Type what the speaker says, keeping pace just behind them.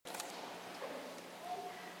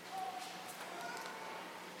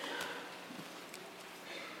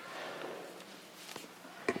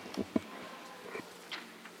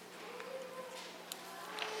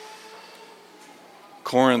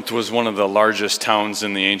Corinth was one of the largest towns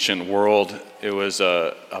in the ancient world. It was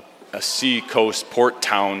a sea coast port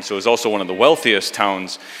town, so it was also one of the wealthiest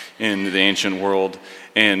towns in the ancient world.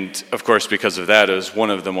 And of course, because of that, it was one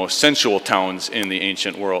of the most sensual towns in the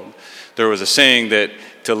ancient world. There was a saying that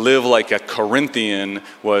to live like a Corinthian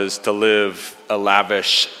was to live a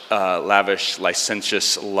lavish,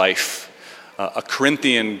 licentious life. A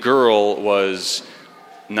Corinthian girl was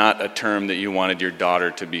not a term that you wanted your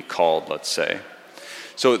daughter to be called, let's say.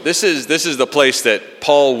 So this is the place that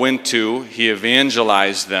Paul went to. He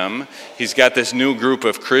evangelized them. He's got this new group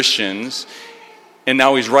of Christians, and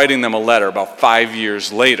now he's writing them a letter about 5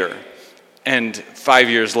 years later. And 5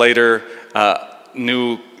 years later,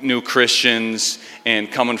 new Christians,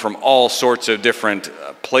 and coming from all sorts of different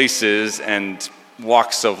places and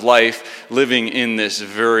walks of life, living in this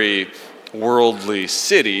very worldly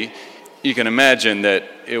city. You can imagine that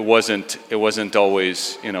it wasn't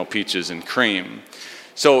always, peaches and cream.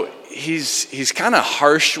 So he's kind of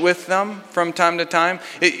harsh with them from time to time.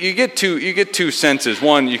 You get two senses.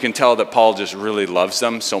 One, you can tell that Paul just really loves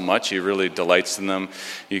them so much. He really delights in them.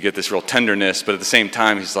 You get this real tenderness, but at the same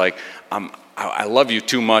time, he's like, I love you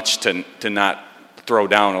too much to not throw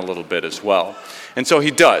down a little bit as well. And so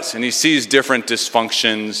he does, and he sees different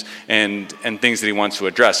dysfunctions and things that he wants to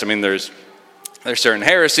address. I mean, there's certain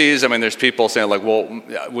heresies. I mean, there's people saying like,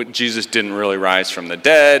 well, Jesus didn't really rise from the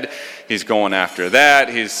dead. He's going after that.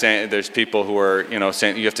 He's saying there's people who are,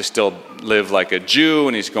 saying you have to still live like a Jew,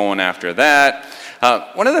 and he's going after that.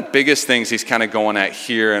 One of the biggest things he's kind of going at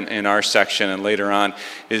here in our section and later on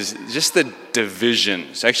is just the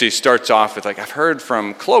divisions. Actually, it starts off with like, I've heard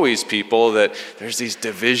from Chloe's people that there's these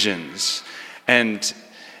divisions. And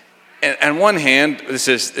on one hand, this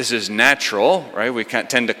is natural, right? We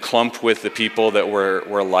tend to clump with the people that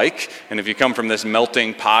we're like, and if you come from this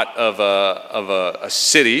melting pot of a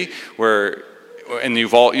city and you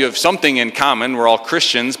have something in common, we're all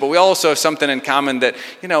Christians, but we also have something in common that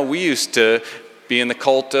we used to be in the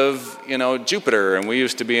cult of Jupiter, and we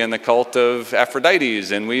used to be in the cult of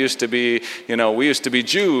Aphrodite, and we used to be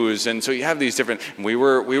Jews, and so you have these different. We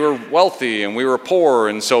were wealthy and we were poor,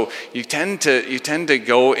 and so you tend to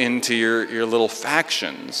go into your little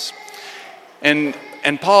factions,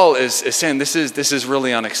 and Paul is saying this is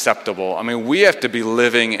really unacceptable. I mean, we have to be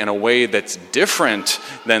living in a way that's different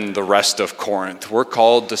than the rest of Corinth. We're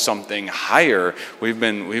called to something higher. We've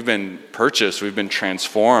been purchased. We've been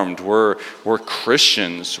transformed. We're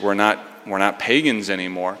Christians. We're not pagans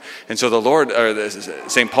anymore. And so the Lord, or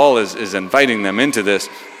St. Paul, is inviting them into this.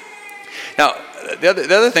 Now, the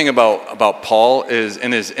other thing about Paul is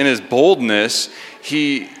in his boldness,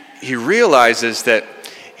 he realizes that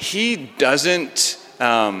he doesn't.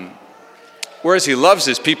 Whereas he loves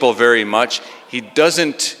his people very much, he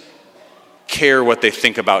doesn't care what they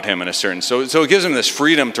think about him in a certain. So it gives him this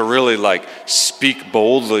freedom to really speak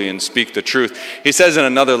boldly and speak the truth. He says in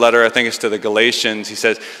another letter, I think it's to the Galatians, he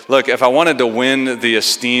says, look, if I wanted to win the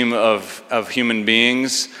esteem of human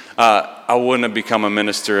beings, I wouldn't have become a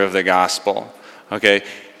minister of the gospel. Okay?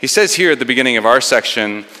 He says here at the beginning of our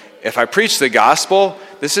section, if I preach the gospel,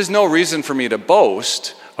 this is no reason for me to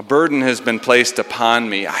boast. A burden has been placed upon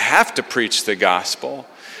me. I have to preach the gospel.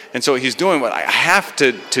 And so he's doing what I have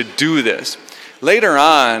to do this. Later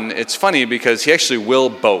on, it's funny because he actually will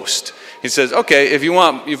boast. He says, okay, if you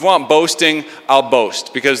want boasting, I'll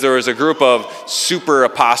boast. Because there was a group of super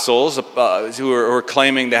apostles who were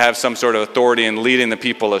claiming to have some sort of authority and leading the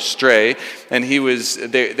people astray. And they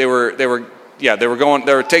were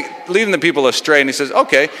leading the people astray, and he says,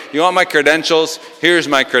 okay, you want my credentials? Here's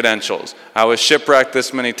my credentials. I was shipwrecked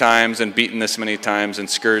this many times, and beaten this many times, and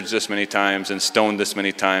scourged this many times, and stoned this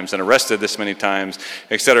many times, and arrested this many times,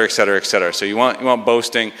 et cetera, et cetera, et cetera. So you want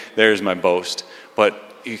boasting? There's my boast. But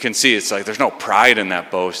you can see it's like there's no pride in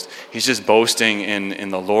that boast. He's just boasting in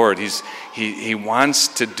the Lord. He wants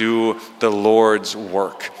to do the Lord's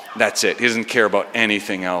work. That's it. He doesn't care about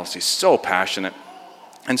anything else. He's so passionate.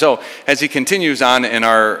 And so, as he continues on in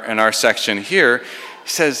our section here, he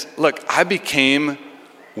says, look, I became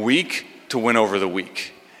weak to win over the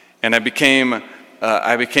weak. And I became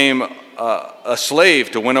a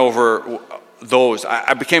slave to win over those.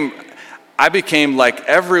 I became like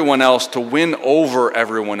everyone else to win over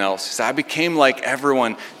everyone else. He said, I became like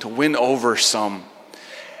everyone to win over some.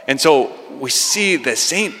 And so we see that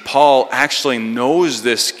St. Paul actually knows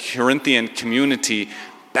this Corinthian community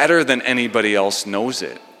better than anybody else knows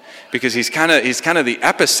it. because he's kind of the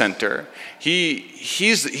epicenter.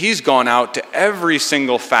 He's gone out to every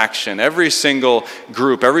single faction, every single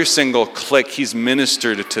group, every single clique. He's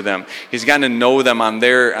ministered to them. He's gotten to know them on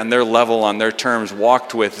their level, on their terms,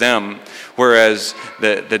 walked with them. Whereas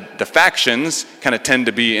the factions kind of tend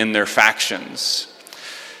to be in their factions.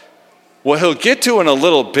 What he'll get to in a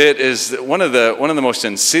little bit is one of the most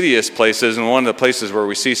insidious places, and one of the places where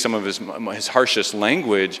we see some of his harshest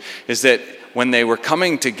language, is that when they were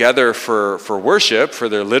coming together for worship, for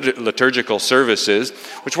their liturgical services,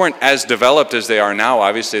 which weren't as developed as they are now.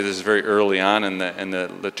 Obviously, this is very early on in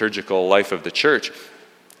the liturgical life of the church.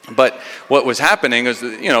 But what was happening is,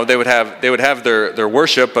 they would have their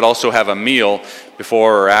worship, but also have a meal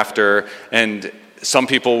before or after, and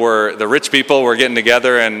the rich people were getting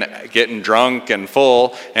together and getting drunk and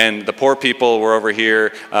full, and the poor people were over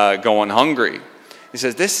here going hungry. He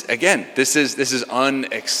says, this is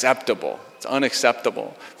unacceptable. It's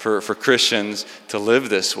unacceptable for Christians to live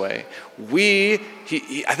this way. I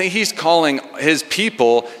think he's calling his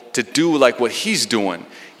people to do like what he's doing.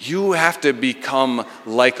 You have to become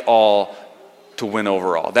like all to win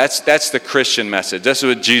over all. That's the Christian message. That's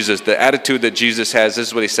what the attitude that Jesus has. This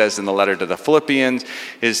is what he says in the letter to the Philippians,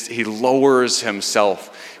 is he lowers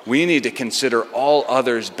himself. We need to consider all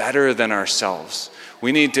others better than ourselves.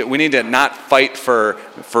 We need to not fight for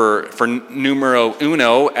numero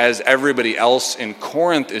uno as everybody else in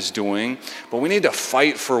Corinth is doing, but we need to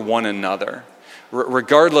fight for one another,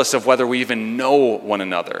 regardless of whether we even know one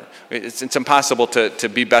another. It's impossible to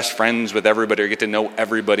be best friends with everybody or get to know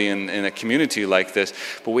everybody in a community like this,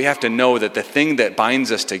 but we have to know that the thing that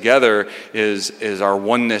binds us together is our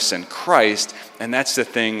oneness in Christ, and that's the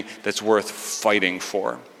thing that's worth fighting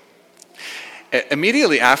for.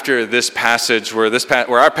 Immediately after this passage, where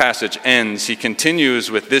our passage ends, he continues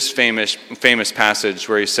with this famous passage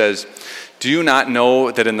where he says, "Do you not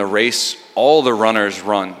know that in the race all the runners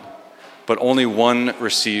run, but only one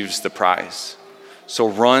receives the prize? So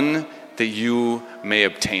run that you may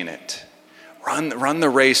obtain it." Run the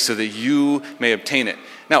race so that you may obtain it.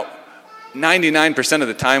 Now, 99% of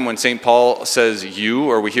the time when St. Paul says you,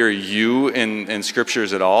 or we hear you in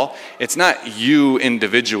scriptures at all, it's not you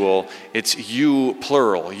individual, it's you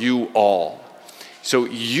plural, you all. So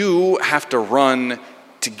you have to run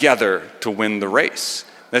together to win the race.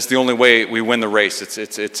 That's the only way we win the race.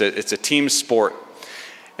 It's a team sport.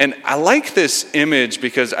 And I like this image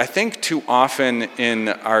because I think too often in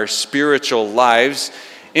our spiritual lives,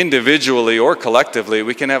 individually or collectively,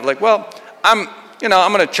 we can have I'm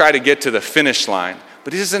going to try to get to the finish line.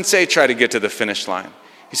 But he doesn't say try to get to the finish line.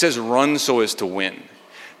 He says run so as to win.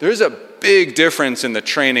 There's a big difference in the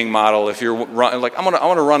training model if you're I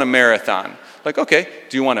want to run a marathon. Okay,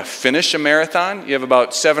 do you want to finish a marathon? You have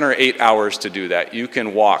about 7 or 8 hours to do that. You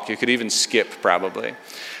can walk. You could even skip probably.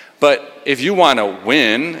 But if you want to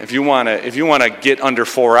win, if you want to get under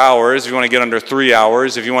 4 hours, if you want to get under 3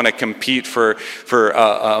 hours, if you want to compete for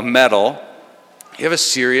a medal, you have a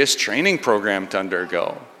serious training program to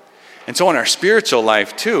undergo. And so in our spiritual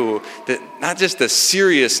life too, that not just the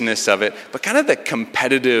seriousness of it, but kind of the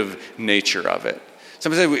competitive nature of it.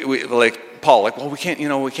 Somebody say we like Paul, we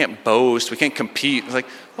can't boast, we can't compete.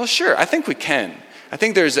 Well, sure, I think we can. I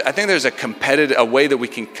think there's a way that we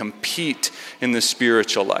can compete in the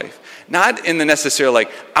spiritual life. Not in the necessary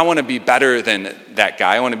I want to be better than that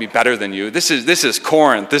guy. I want to be better than you. This is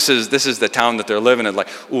Corinth. This is the town that they're living in.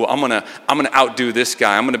 I'm gonna outdo this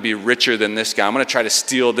guy. I'm gonna be richer than this guy. I'm gonna try to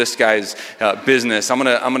steal this guy's business. I'm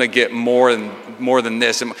gonna get more than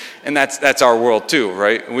this. And that's our world too,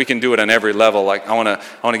 right? We can do it on every level. I want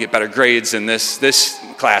to get better grades than this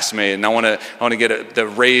classmate, and I want to get the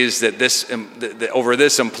raise that over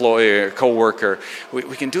this employee or coworker.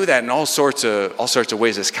 We can do that in all sorts of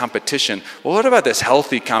ways as competition. Well, what about this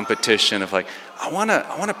healthy competition of I want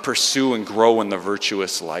to pursue and grow in the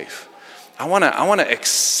virtuous life. I want to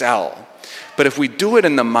excel. But if we do it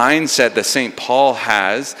in the mindset that St. Paul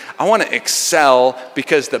has, I want to excel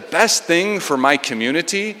because the best thing for my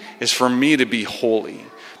community is for me to be holy.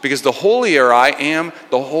 Because the holier I am,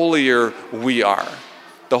 the holier we are.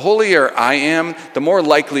 The holier I am, the more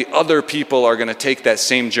likely other people are going to take that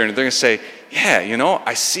same journey. They're going to say, yeah,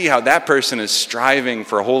 I see how that person is striving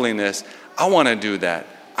for holiness. I want to do that.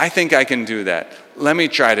 I think I can do that. Let me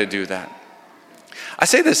try to do that. I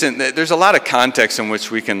say this, there's a lot of context in which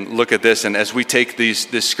we can look at this, and as we take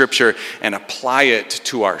this scripture and apply it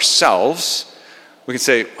to ourselves, we can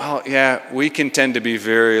say, well, yeah, we can tend to be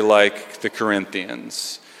very like the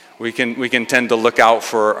Corinthians. We can tend to look out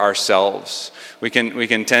for ourselves. We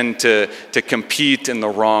can tend to compete in the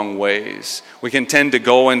wrong ways. We can tend to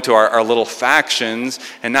go into our little factions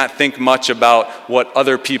and not think much about what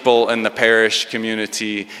other people in the parish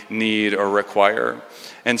community need or require.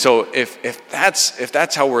 And so if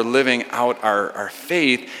that's how we're living out our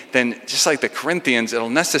faith, then just like the Corinthians,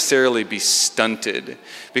 it'll necessarily be stunted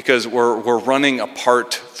because we're running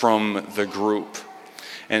apart from the group.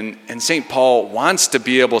 And St. Paul wants to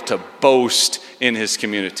be able to boast in his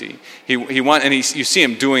community. You see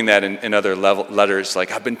him doing that in other letters,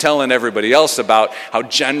 like, I've been telling everybody else about how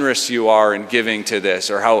generous you are in giving to this,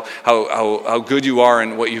 or how good you are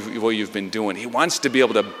in what you've been doing. He wants to be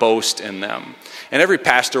able to boast in them. And every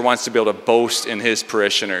pastor wants to be able to boast in his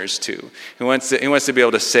parishioners too. He wants to be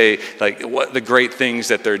able to say, like, what the great things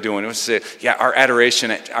that they're doing. He wants to say, yeah, our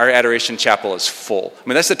adoration chapel is full. I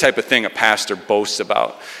mean, that's the type of thing a pastor boasts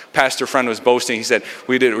about. Pastor friend was boasting. He said,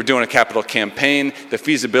 we're doing a capital campaign. The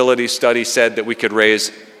feasibility study said that we could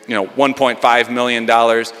raise, $1.5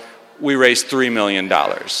 million. We raised $3 million.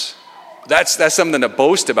 That's something to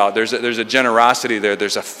boast about. There's a generosity there.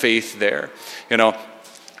 There's a faith there.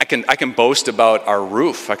 I can boast about our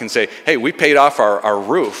roof. I can say, hey, we paid off our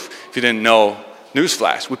roof. If you didn't know,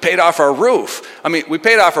 newsflash, we paid off our roof. I mean, we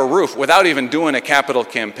paid off our roof without even doing a capital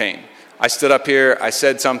campaign. I stood up here, I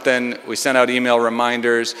said something, we sent out email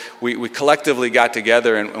reminders, we collectively got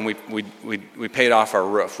together and we paid off our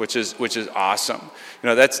roof, which is awesome.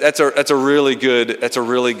 That's a really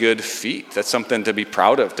good feat. That's something to be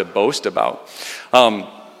proud of, to boast about.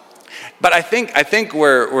 But I think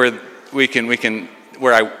where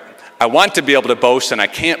I want to be able to boast and I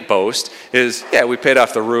can't boast is, yeah, we paid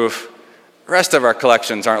off the roof. The rest of our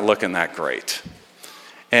collections aren't looking that great.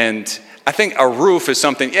 And I think a roof is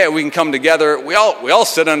something, yeah, we can come together. We all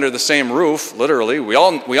sit under the same roof, literally. We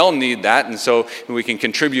all need that, and so we can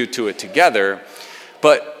contribute to it together.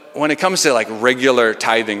 But when it comes to like regular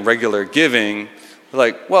tithing, regular giving,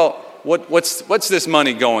 like, well, what's this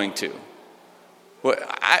money going to? Well,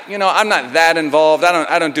 I'm not that involved.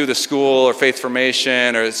 I don't do the school or faith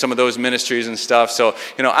formation or some of those ministries and stuff. So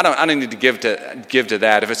I don't need to give to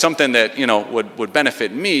that. If it's something that would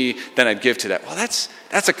benefit me, then I'd give to that. Well, that's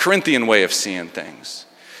a Corinthian way of seeing things.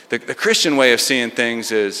 The Christian way of seeing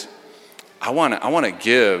things is, I want to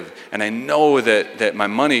give, and I know that my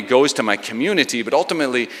money goes to my community, but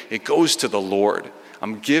ultimately it goes to the Lord.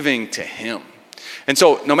 I'm giving to Him. And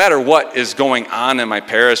so no matter what is going on in my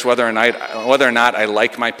parish, whether or not I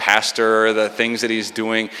like my pastor or the things that he's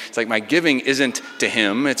doing, it's like my giving isn't to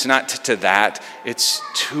him. It's not to that. It's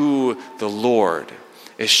to the Lord.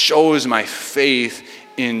 It shows my faith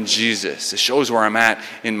in Jesus. It shows where I'm at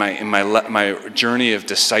in my journey of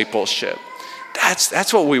discipleship.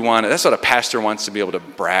 That's what we want. That's what a pastor wants to be able to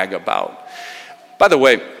brag about. By the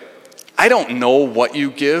way, I don't know what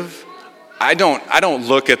you give. I don't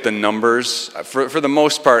look at the numbers. For the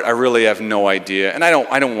most part, I really have no idea, and I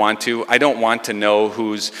don't want to. I don't want to know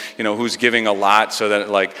who's giving a lot, so that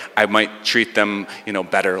like I might treat them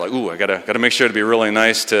better. Like, ooh, I gotta make sure to be really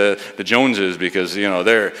nice to the Joneses because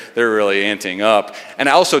they're really anting up. And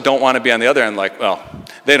I also don't want to be on the other end like, well,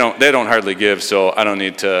 they don't hardly give, so I don't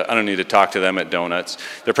need to talk to them at donuts.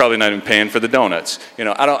 They're probably not even paying for the donuts. I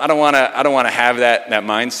don't want to have that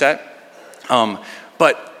mindset.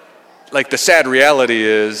 But like the sad reality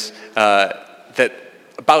is that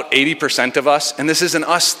about 80% of us, and this is an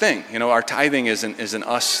us thing, our tithing is an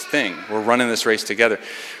us thing. We're running this race together.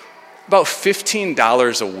 About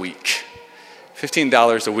 $15 a week.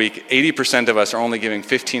 $15 a week. 80% of us are only giving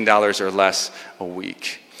 $15 or less a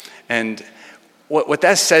week. And what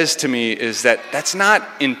that says to me is that that's not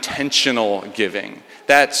intentional giving.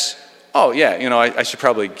 That's, oh yeah, I should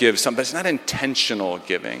probably give some, but it's not intentional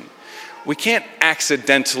giving. We can't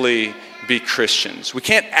accidentally be Christians. We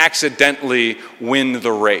can't accidentally win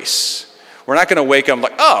the race. We're not going to wake up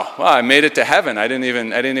like, oh, well, I made it to heaven. I didn't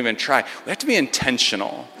even try. We have to be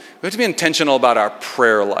intentional. We have to be intentional about our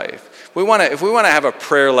prayer life. If we want to have a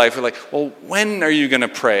prayer life, we're like, well, when are you going to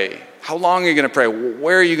pray? How long are you going to pray?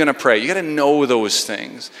 Where are you going to pray? You got to know those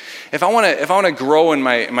things. If I want to grow in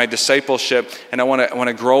my discipleship and I want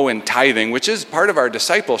to grow in tithing, which is part of our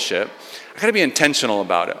discipleship, I got to be intentional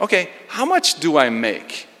about it. Okay, how much do I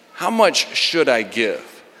make? How much should I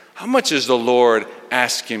give? How much is the Lord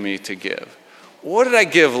asking me to give? What did I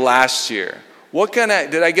give last year?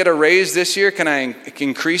 Did I get a raise this year? Can I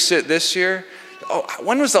increase it this year? Oh,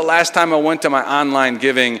 when was the last time I went to my online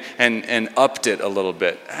giving and upped it a little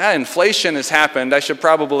bit? Inflation has happened. I should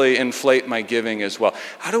probably inflate my giving as well.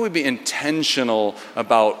 How do we be intentional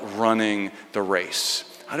about running the race?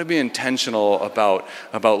 How to be intentional about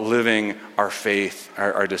living our faith,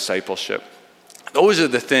 our discipleship. Those are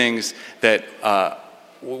the things that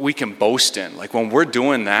we can boast in. Like when we're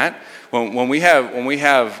doing that, when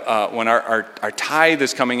our tithe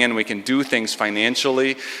is coming in, we can do things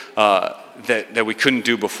financially that we couldn't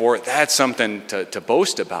do before. That's something to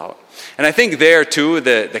boast about. And I think there too,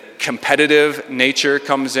 the competitive nature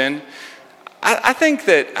comes in. I think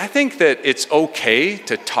that it's okay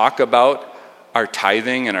to talk about our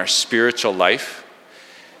tithing and our spiritual life,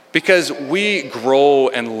 because we grow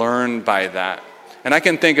and learn by that. And I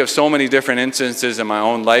can think of so many different instances in my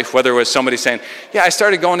own life, whether it was somebody saying, yeah, I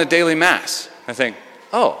started going to daily mass. I think,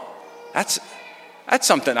 oh, that's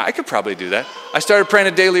something, I could probably do that. I started praying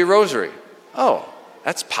a daily rosary. Oh,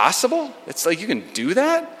 that's possible? It's like you can do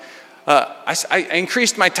that? I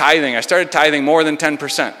increased my tithing. I started tithing more than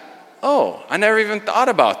 10%. Oh, I never even thought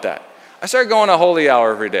about that. I started going to holy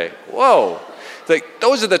hour every day. Whoa. Like,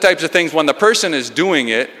 those are the types of things when the person is doing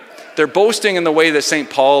it, they're boasting in the way that St.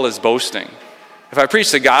 Paul is boasting. If I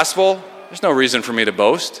preach the gospel, there's no reason for me to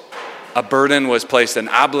boast. A burden was placed, an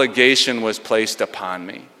obligation was placed upon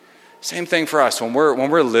me. Same thing for us. When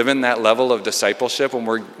we're living that level of discipleship, when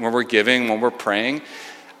we're giving, when we're praying,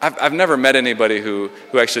 I've never met anybody who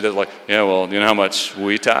actually does like, yeah, well, you know how much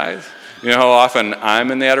we tithe? You know how often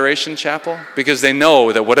I'm in the Adoration Chapel? Because they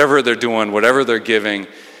know that whatever they're doing, whatever they're giving,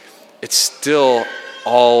 it's still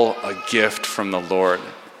all a gift from the Lord.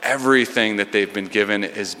 Everything that they've been given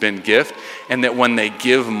has been gift, and that when they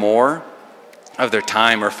give more of their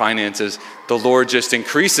time or finances, the Lord just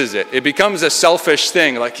increases it. It becomes a selfish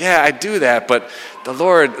thing, like, yeah, I do that, but the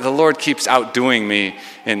Lord keeps outdoing me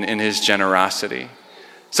in his generosity.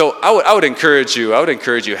 So I would encourage you,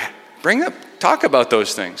 talk about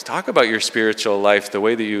those things. Talk about your spiritual life, the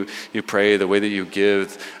way that you pray, the way that you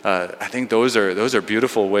give. I think those are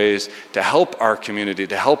beautiful ways to help our community,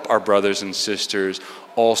 to help our brothers and sisters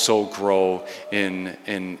also grow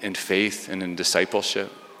in faith and in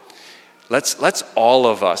discipleship. Let's all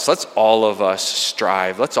of us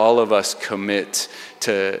strive. Let's all of us commit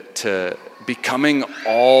to becoming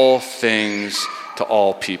all things to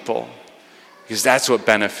all people, because that's what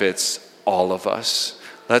benefits all of us.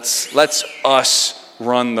 Let's us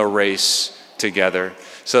run the race together,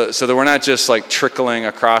 so that we're not just like trickling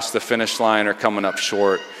across the finish line or coming up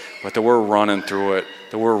short, but that we're running through it,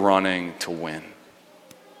 that we're running to win.